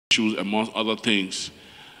issues, amongst other things.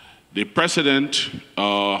 The president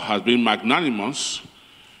has been magnanimous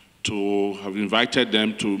to have invited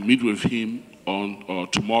them to meet with him on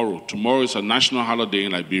tomorrow. Tomorrow is a national holiday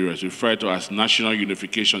in Liberia. It's referred to as National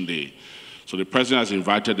Unification Day. So the president has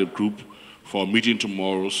invited the group for a meeting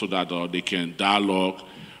tomorrow so that they can dialogue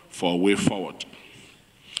for a way forward.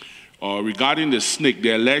 Regarding the snake,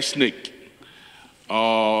 the alleged snake,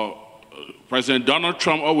 President Donald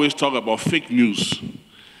Trump always talks about fake news.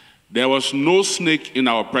 There was no snake in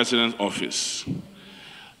our president's office.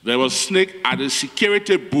 There was snake at the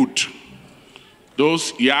security booth.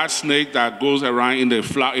 Those yard snake that goes around in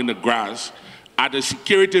the grass, at the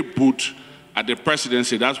security booth at the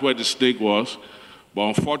presidency, that's where the snake was.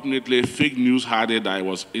 But unfortunately, fake news had it that it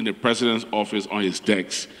was in the president's office on his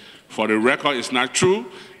decks. For the record, it's not true,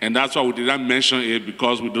 and that's why we did not mention it,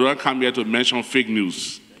 because we do not come here to mention fake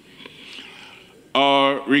news.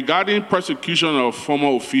 Regarding persecution of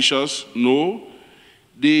former officials, no.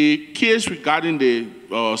 The case regarding the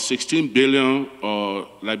 16 billion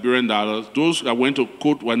Liberian dollars, those that went to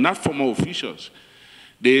court were not former officials.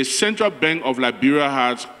 The Central Bank of Liberia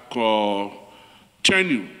had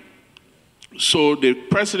tenure. So the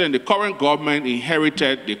president, the current government,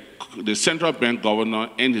 inherited the Central Bank governor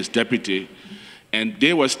and his deputy, and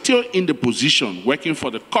they were still in the position working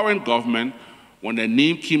for the current government when the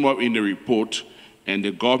name came up in the report, and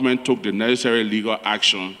the government took the necessary legal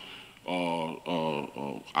action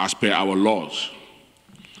as per our laws.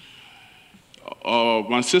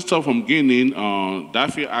 My sister from Guinea,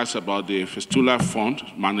 Daffy, asked about the Fistula Fund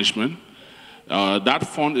management. That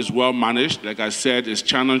fund is well managed. Like I said, it's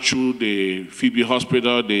channeled through the Phoebe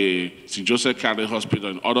Hospital, the St. Joseph Catholic Hospital,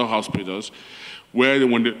 and other hospitals, where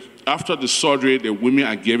after the surgery, the women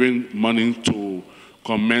are given money to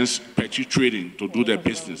commence petty trading to do their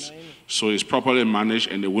business. So it's properly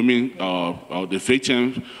managed, and the women, the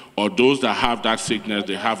victims, or those that have that sickness,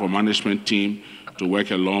 they have a management team to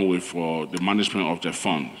work along with the management of the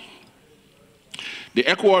fund. The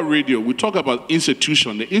ECOWAS radio, we talk about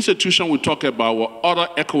institution. The institution we talk about were other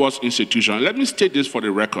ECOWAS institutions. Let me state this for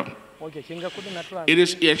the record. It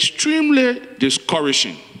is extremely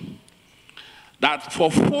discouraging that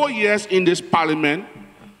for 4 years in this parliament,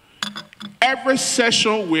 every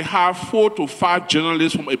session we have 4 to 5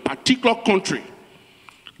 journalists from a particular country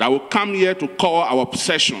that will come here to cover our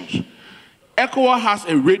sessions. ECOWAS has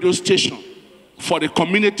a radio station for the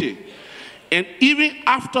community. And even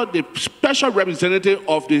after the special representative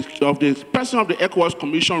of the president of the ECOWAS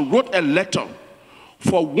Commission wrote a letter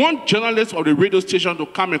for one journalist of the radio station to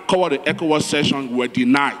come and cover the ECOWAS session, we were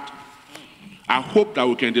denied. I hope that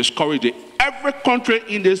we can discourage it. Every country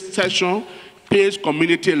in this session pays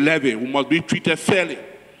community levy. We must be treated fairly.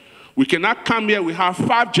 We cannot come here, we have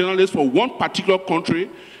 5 journalists for one particular country,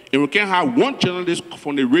 and we can have one journalist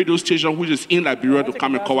from the radio station which is in Liberia to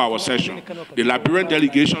come and cover our session. The Liberian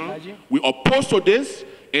delegation, we oppose to this,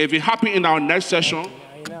 and if it happens in our next session,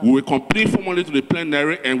 we will complete formally to the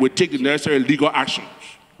plenary and we take the necessary legal actions.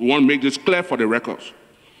 We want to make this clear for the records.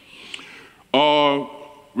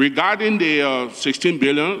 Regarding the 16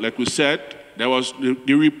 billion, like we said,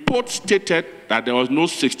 the report stated that there was no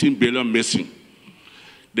 16 billion missing.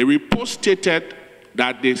 The report stated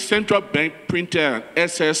that the central bank printed an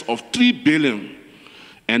excess of 3 billion,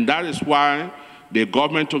 and that is why the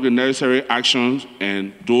government took the necessary actions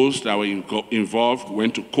and those that were involved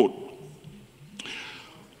went to court.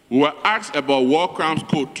 We were asked about war crimes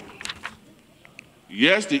court.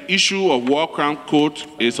 Yes, the issue of war crime court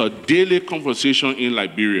is a daily conversation in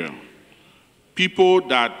Liberia. People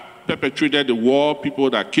that perpetrated the war, people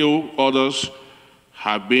that killed others,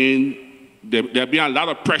 there have been a lot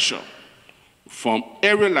of pressure from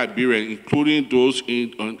every Liberian, including those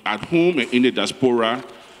at home and in the diaspora,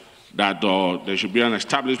 that there should be an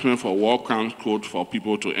establishment for war crimes court for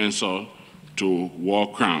people to answer to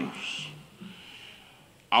war crimes.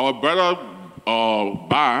 Our brother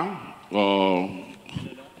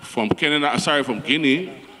from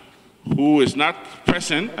Guinea, who is not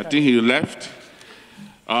present, I think he left.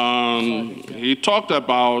 He talked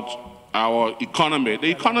about our economy. The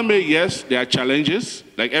economy, yes, there are challenges,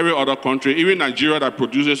 like every other country, even Nigeria that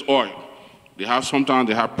produces oil. Sometimes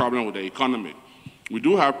they have problems with the economy. We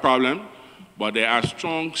do have problems, but there are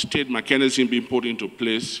strong state mechanisms being put into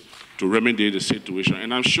place to remedy the situation.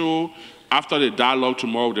 And I'm sure after the dialogue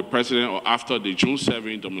tomorrow with the president or after the June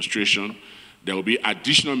 7th demonstration, there will be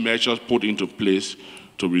additional measures put into place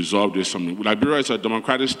to resolve this. Liberia is a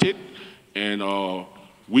democratic state, and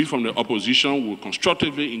we from the opposition will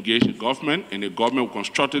constructively engage the government, and the government will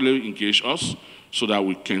constructively engage us so that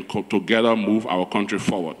we can together move our country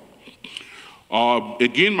forward.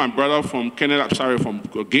 Again, my brother from Canada, from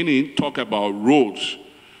Guinea, talked about roads.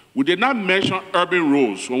 We did not mention urban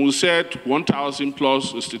roads. When we said 1,000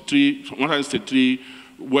 plus 163,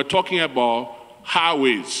 we're talking about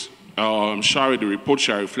highways. I'm sorry, the report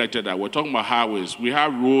shall reflected that. We're talking about highways. We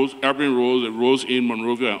have roads, urban roads, the roads in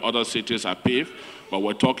Monrovia and other cities are paved, but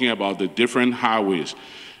we're talking about the different highways.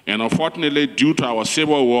 And unfortunately, due to our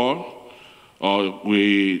civil war,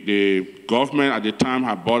 the government at the time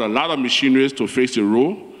had bought a lot of machineries to fix the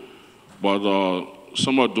road, but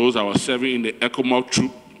some of those that were serving in the ECOMOG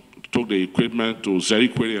troop took the equipment to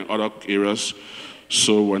Zerikwere and other areas,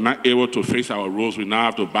 so we're not able to fix our roads. We now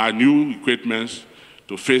have to buy new equipment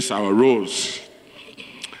to fix our roads.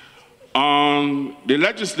 The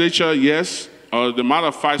legislature, yes, the matter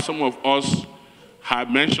of fact, some of us have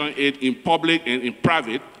mentioned it in public and in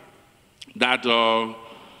private, that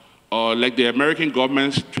like the American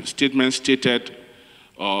government statement stated,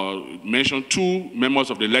 mentioned two members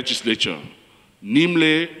of the legislature,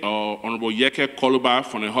 namely Honorable Yeke Koluba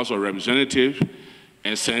from the House of Representatives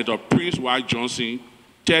and Senator Prince Y. Johnson,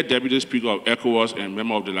 third Deputy Speaker of ECOWAS and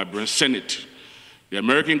member of the Liberian Senate. The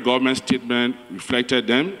American government statement reflected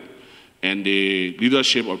them, and the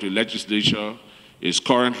leadership of the legislature is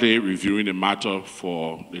currently reviewing the matter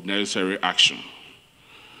for the necessary action.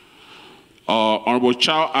 Honorable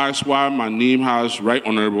Chow asked why my name has Right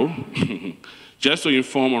Honorable. Just to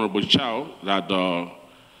inform Honorable Chow that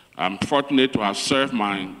I'm fortunate to have served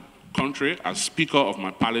my country as Speaker of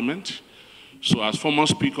my Parliament. So as former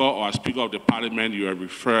Speaker or as Speaker of the Parliament, you are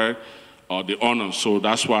referred the honor, so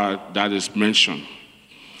that's why that is mentioned.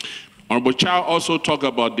 Honorable Chow also talked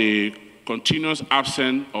about the continuous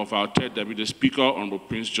absence of our third Deputy Speaker, Honorable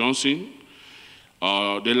Prince Johnson.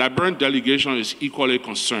 The Liberian delegation is equally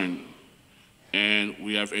concerned, and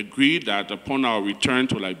we have agreed that upon our return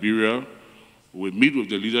to Liberia, we'll meet with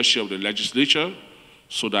the leadership of the legislature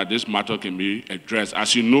so that this matter can be addressed.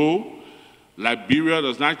 As you know, Liberia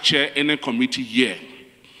does not chair any committee here,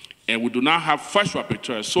 and we do not have first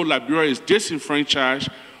rapporteur, so Liberia is disenfranchised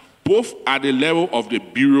both at the level of the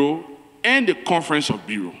Bureau and the Conference of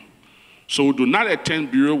Bureau. So we do not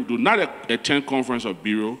attend Bureau, we do not attend Conference of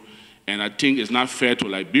Bureau, and I think it's not fair to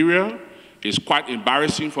Liberia. It's quite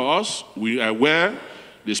embarrassing for us. We are aware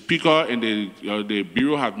the Speaker and the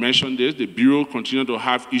Bureau have mentioned this. The Bureau continue to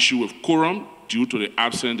have issue with quorum due to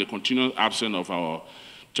the continual absence of our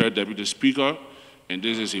third Deputy Speaker, and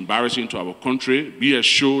this is embarrassing to our country. Be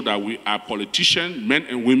assured that we are politicians, men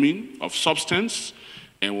and women of substance,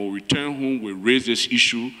 and we'll return home, we'll raise this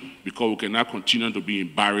issue because we cannot continue to be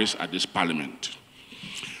embarrassed at this parliament.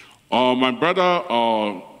 My brother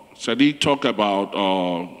Sadiq talked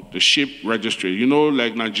about the ship registry. You know,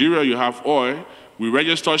 like Nigeria, you have oil, we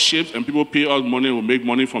register ships and people pay us money, we make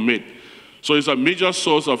money from it. So it's a major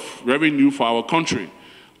source of revenue for our country.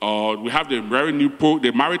 We have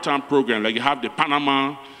the maritime program, like you have the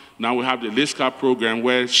Panama, now we have the LISCA program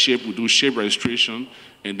where we do ship registration,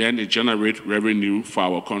 and then it generates revenue for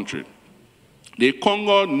our country. The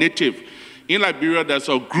Congo native, in Liberia, there's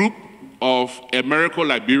a group of American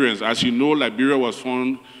Liberians. As you know, Liberia was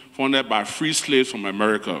founded by free slaves from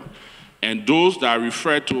America. And those that are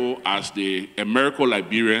referred to as the American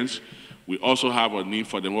Liberians, we also have a name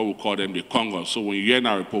for them, what we call them the Congos. So when you hear in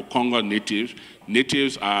our report, Congo natives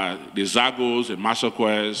are the Zagos, the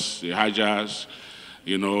Massaquas, the Hajas,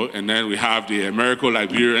 you know, and then we have the American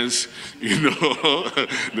Liberians, you know,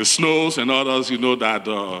 the Snows and others, you know, that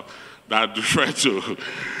refer to.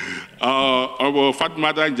 Our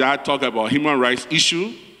Fatimata Njah talked about human rights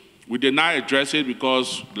issue. We did not address it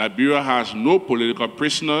because Liberia has no political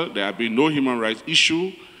prisoner. There have been no human rights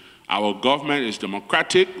issue. Our government is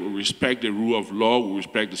democratic. We respect the rule of law. We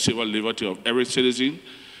respect the civil liberty of every citizen.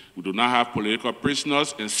 We do not have political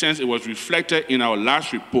prisoners. And since it was reflected in our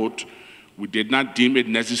last report, we did not deem it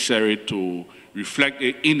necessary to reflect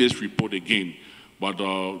it in this report again. But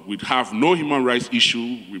we have no human rights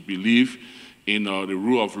issue. We believe in the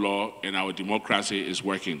rule of law, and our democracy is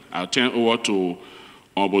working. I'll turn over to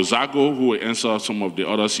Honorable Zago, who will answer some of the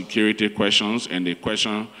other security questions and the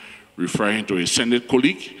question referring to a Senate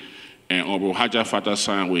colleague. And Honorable Haja Fatah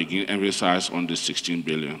San will again emphasize on the 16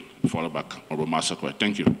 billion. Follow back. Honorable Masakwe,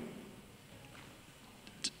 thank you.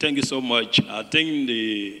 Thank you so much. I think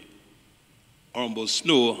the Honorable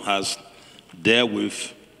Snow has dealt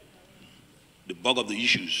with the bulk of the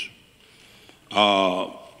issues.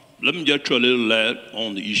 Let me just throw a little light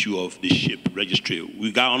on the issue of the ship registry.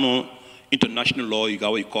 We got on international law, you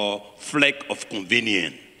got what you call flag of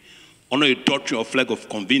convenience. Under the doctrine of flag of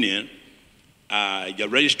convenience, your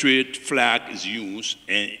registered flag is used,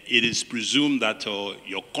 and it is presumed that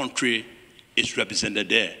your country is represented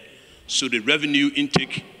there. So the revenue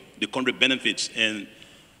intake, the country benefits. And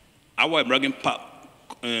our American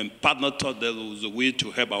partner thought that was a way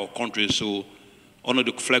to help our country. So under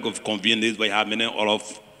the flag of convenience, we have many all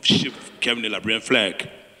of ships carrying the Liberian flag.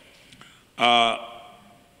 The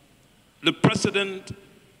president,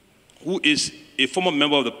 who is a former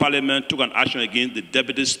member of the parliament, took an action against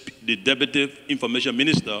the deputy information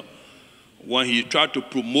minister when he tried to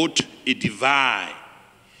promote a divide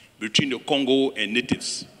between the Congo and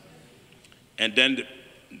natives. And then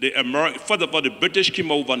further of all, the British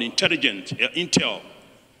came up with an intel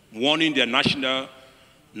warning their national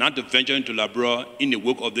not to venture into Liberia in the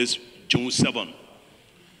wake of this June 7.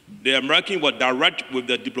 The Americans were direct with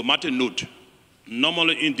the diplomatic note.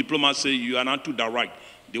 Normally in diplomacy, you are not too direct.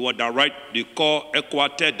 They were direct. They called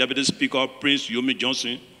Equateur Deputy Speaker Prince Yomi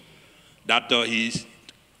Johnson that he's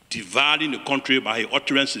dividing the country by his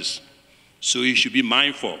utterances. So he should be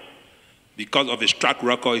mindful. Because of his track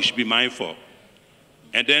record, he should be mindful.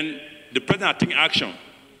 And then the president has taken action.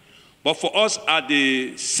 But for us at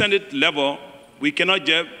the Senate level, we cannot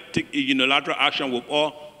just take a unilateral action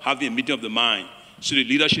without having a meeting of the mind. So the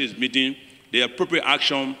leadership is meeting the appropriate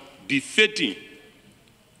action befitting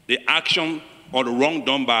the action or the wrong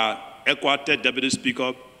done by Equateur Deputy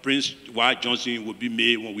Speaker Prince Y. Johnson will be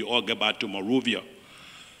made when we all get back to Monrovia.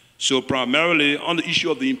 So primarily on the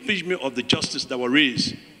issue of the impeachment of the justice that were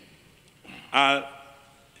raised,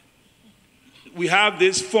 we have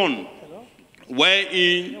this fund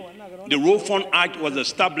wherein the Road Fund Act was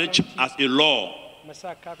established as a law.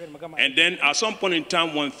 And then at some point in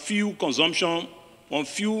time when fuel consumption, when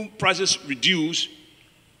fuel prices reduce,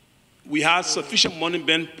 we had sufficient money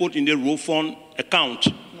being put in the Road Fund account.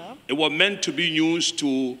 It was meant to be used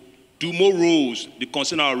to do more roads, the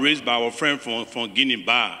concern are raised by our friend from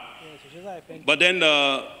Guinea-Bissau. But then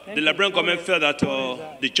the Liberian government felt that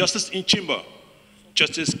the Justice in Chamber,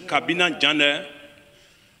 Justice Kabina Jane,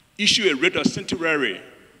 issued a writ of certiorari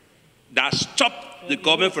that stopped the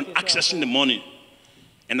government from accessing the money.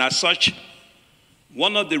 And as such,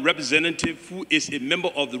 one of the representatives who is a member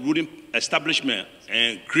of the ruling establishment,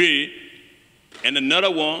 and Gray, and another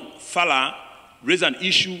one, Fala, raised an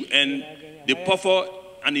issue and they proffered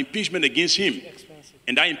an impeachment against him.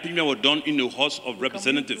 And that impeachment was done in the House of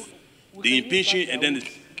Representatives. The impeachment and then...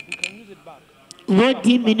 Vos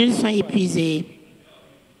 10 minutes sont épuisées.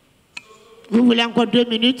 Vous voulez encore 2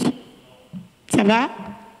 minutes? Ça va?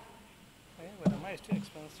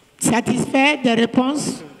 Satisfait des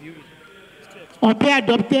réponses? On peut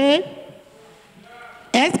adopter?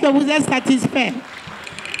 Est-ce que vous êtes satisfait?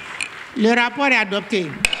 Le rapport est adopté.